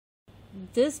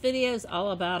This video is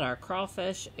all about our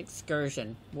crawfish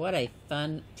excursion. What a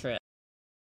fun trip.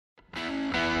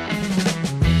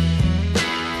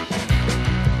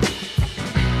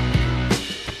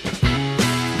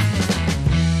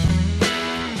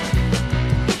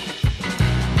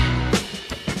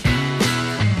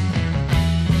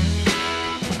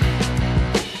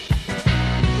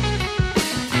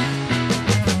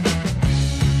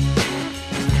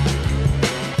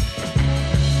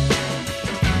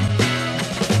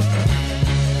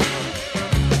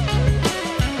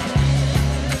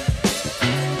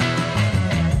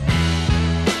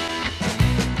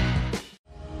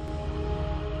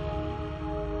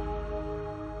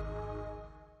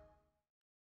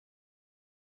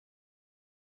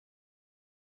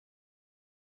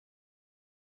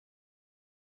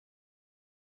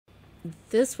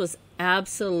 This was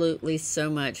absolutely so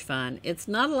much fun. It's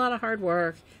not a lot of hard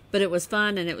work, but it was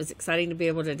fun and it was exciting to be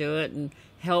able to do it and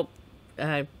help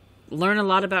learn a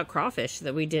lot about crawfish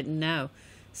that we didn't know.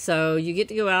 So you get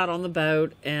to go out on the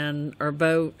boat I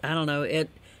don't know, it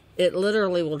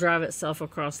literally will drive itself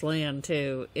across land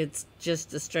too. It's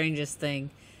just the strangest thing.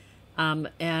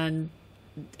 And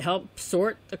help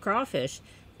sort the crawfish.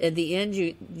 At the end,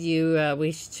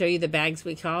 we show you the bags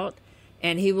we caught.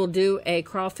 And he will do a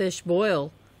crawfish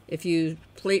boil. If you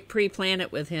pre-plan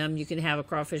it with him, you can have a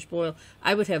crawfish boil.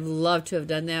 I would have loved to have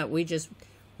done that. We just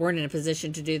weren't in a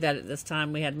position to do that at this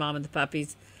time. We had Mom and the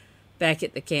puppies back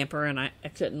at the camper, and I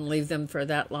couldn't leave them for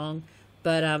that long.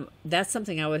 But that's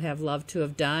something I would have loved to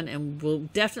have done, and we'll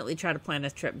definitely try to plan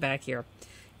a trip back here.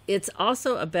 It's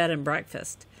also a bed and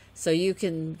breakfast. So you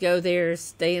can go there,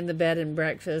 stay in the bed and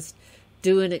breakfast,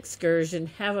 do an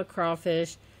excursion, have a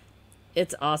crawfish.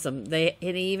 It's awesome. And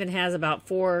he even has about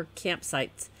 4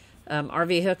 campsites,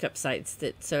 RV hookup sites.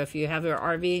 So if you have your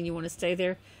RV and you want to stay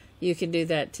there, you can do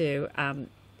that too.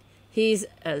 He's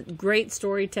a great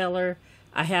storyteller.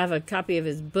 I have a copy of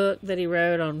his book that he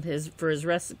wrote for his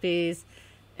recipes,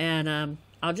 and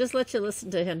I'll just let you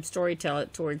listen to him storytell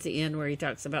it towards the end where he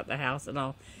talks about the house and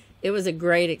all. It was a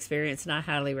great experience, and I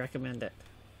highly recommend it.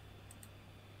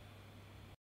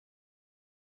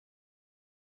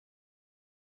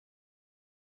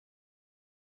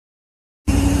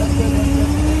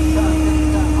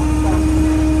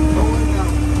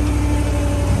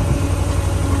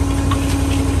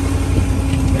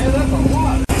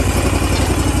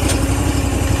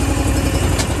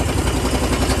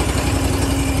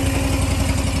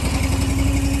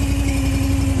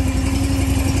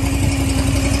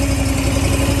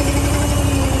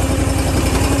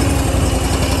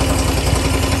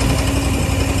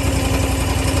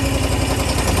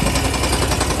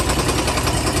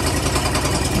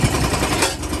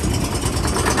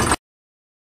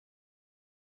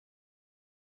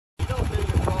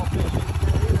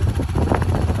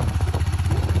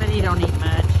 You don't eat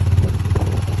much.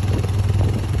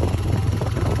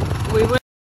 We will.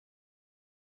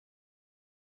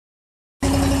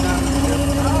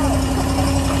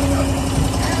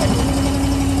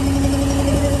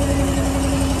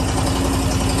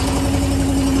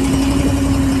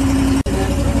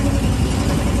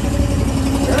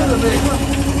 There's a big one.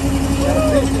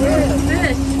 There's a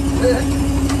fish.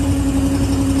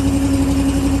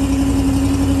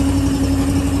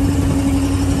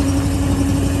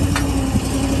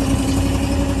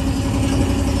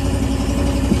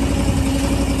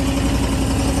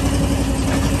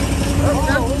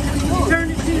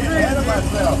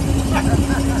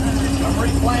 I'm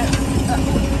replanting.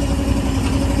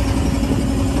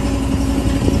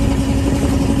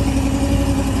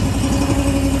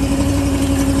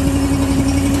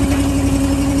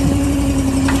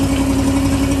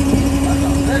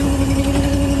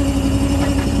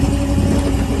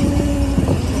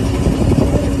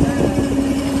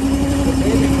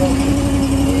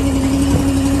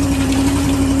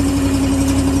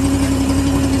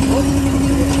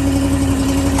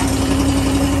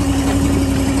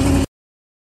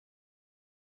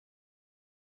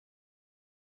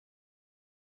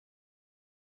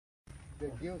 The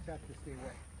gills have to stay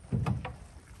wet.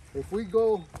 If we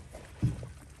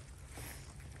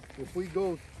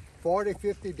go 40,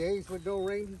 50 days with no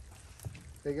rain,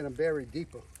 they're gonna bury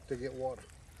deeper to get water.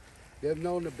 They've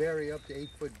known to bury up to 8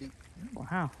 foot deep.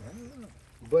 Wow.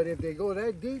 But if they go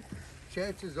that deep,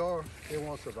 chances are they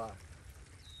won't survive.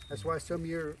 That's why some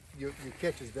year your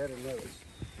catch is better than others.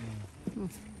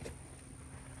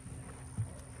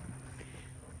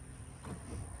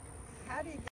 How do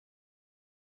you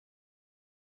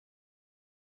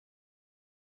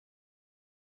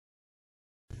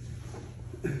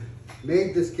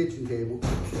Made this kitchen table.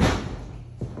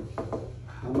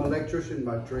 I'm gonna electrician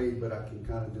by trade, but I can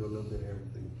kind of do a little bit of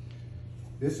everything.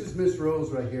 This is Miss Rose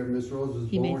right here. Miss Rose was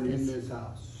born in this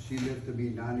house. She lived to be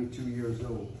 92 years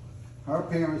old. Her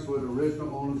parents were the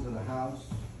original owners of the house.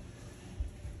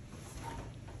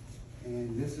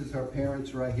 And this is her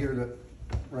parents right here.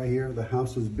 Right here, the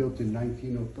house was built in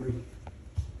 1903.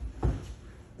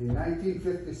 In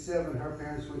 1957, her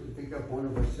parents went to pick up one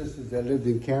of her sisters that lived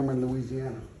in Cameron,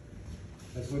 Louisiana.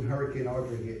 That's when Hurricane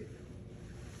Audrey hit.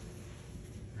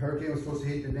 Hurricane was supposed to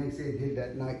hit the next day. It hit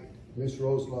that night. Miss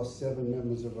Rose lost 7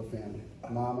 members of her family.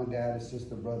 Mama, dad,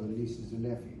 sister, brother, nieces, and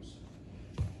nephews.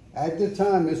 At the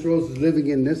time, Miss Rose was living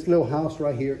in this little house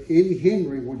right here in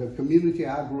Henry, where the community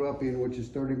I grew up in, which is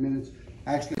 30 minutes.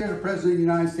 Actually, the President of the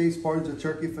United States pardons a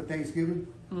turkey for Thanksgiving.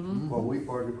 Well, we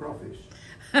pardon the crawfish.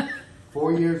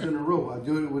 4 years in a row. I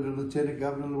do it with the Lieutenant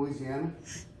Governor of Louisiana.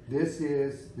 This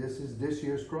is this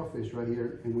year's crawfish right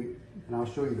here, and I'll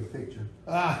show you the picture.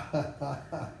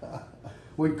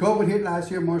 When COVID hit last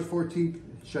year, March 14th, it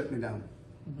shut me down.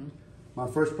 My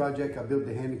first project, I built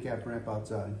the handicap ramp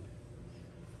outside.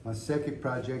 My second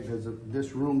project, there's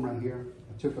this room right here.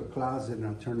 I took a closet and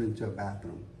I turned it into a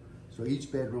bathroom. So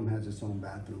each bedroom has its own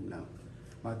bathroom now.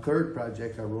 My third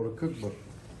project, I wrote a cookbook.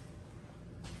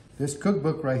 This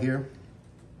cookbook right here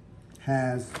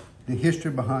has the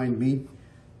history behind me,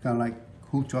 kind of like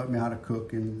who taught me how to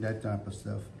cook and that type of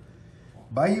stuff.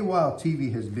 Bayou Wild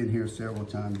TV has been here several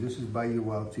times. This is Bayou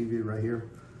Wild TV right here.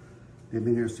 They've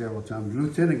been here several times.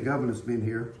 Lieutenant Governor's been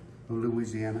here from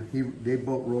Louisiana. They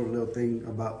both wrote a little thing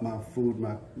about my food.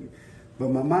 But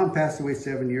my mom passed away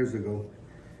 7 years ago.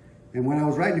 And when I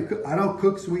was writing, I don't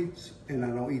cook sweets and I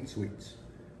don't eat sweets.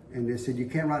 And they said, you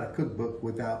can't write a cookbook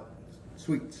without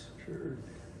sweets. Sure.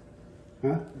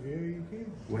 Huh? Yeah, you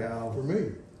can. Well, For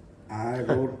me. I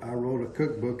wrote a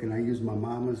cookbook and I used my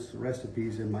mama's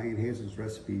recipes and my Aunt Hazel's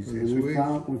recipes. And we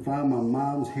found my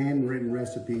mom's handwritten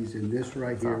recipes, and this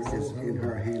right here is in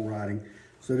her handwriting.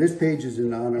 So this page is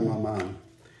in honor of my mom.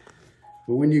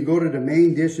 But when you go to the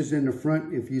main dishes in the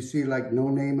front, if you see like no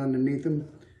name underneath them,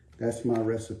 that's my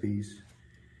recipes.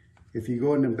 If you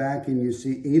go in the back and you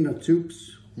see Ina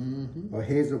Toops or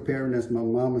Hazel Perrin, that's my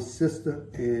mama's sister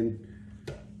and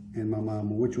my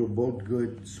mama, which were both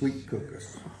good sweet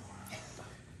cookers.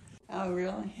 Oh,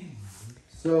 really?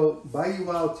 So Bayou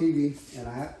Wild TV, and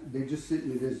they just sent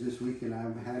me this week, and I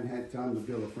hadn't had time to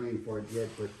build a frame for it yet,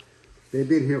 but they've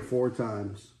been here 4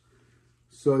 times.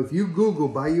 So if you Google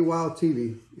Bayou Wild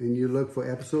TV and you look for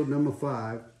episode number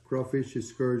 5, Crawfish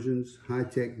Excursions,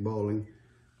 High-Tech Bowling,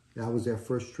 that was their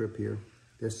first trip here.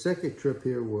 Their second trip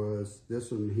here was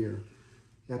this one here,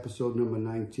 episode number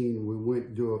 19. We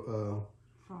went to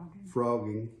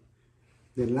frogging.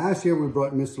 Then last year we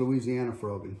brought Miss Louisiana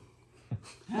frogging.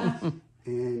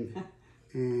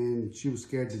 and she was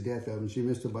scared to death of them. She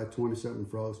missed about 20-something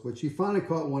frogs, but she finally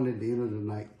caught one at the end of the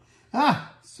night.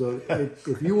 So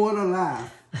if you want to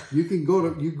laugh, you can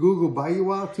you Google Bayou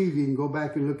Wild TV and go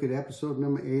back and look at episode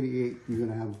number 88. You're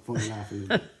gonna have fun laughing.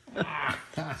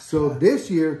 So this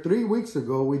year, 3 weeks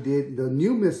ago, we did the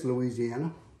new Miss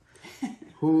Louisiana,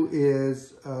 who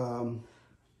is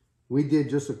we did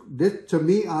this, to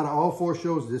me, out of all 4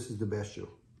 shows, this is the best show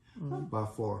by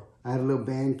far. I had a little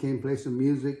band came play some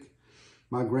music.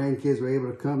 My grandkids were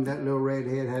able to come. That little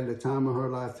redhead had the time of her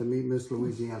life to meet Miss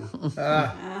Louisiana.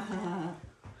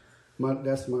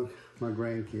 That's my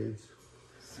grandkids.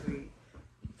 Sweet.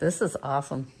 This is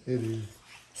awesome. It is.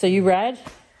 So you ride?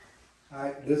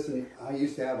 Listen, I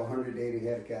used to have 180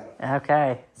 head of cattle.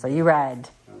 Okay, so you ride.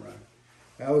 All right.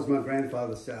 That was my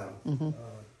grandfather's saddle.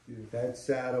 That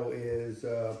saddle is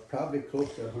probably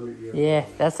close to 100 years old. Yeah,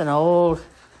 that's an old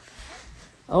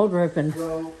roping.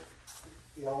 So,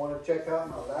 y'all want to check out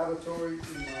my lavatory?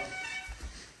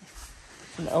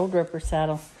 An old ripper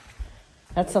saddle.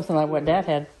 That's something like what Dad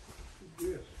had.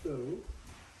 Yes, so.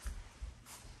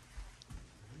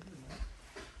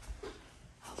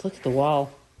 Look at the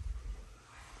wall.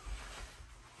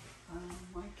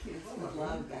 My kids would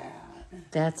love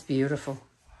that. That's beautiful.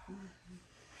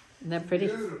 Isn't that pretty?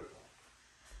 Beautiful.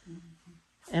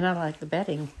 And I like the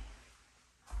bedding.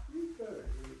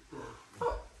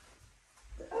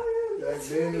 That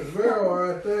being as well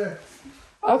right there.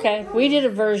 Okay, we did a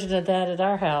version of that at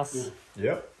our house.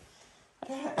 Yep.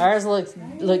 Ours looked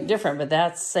different, but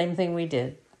that's the same thing we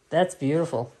did. That's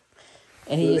beautiful.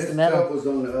 And he used the metal. This tub was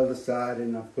on the other side,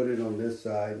 and I put it on this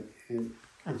side. And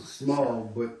it's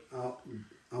small, but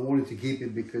I wanted to keep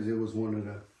it because it was one of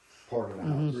the part of the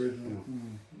house. You know.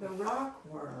 The rock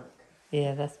work.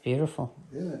 Yeah, that's beautiful.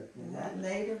 Yeah. Is that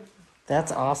native?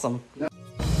 That's awesome.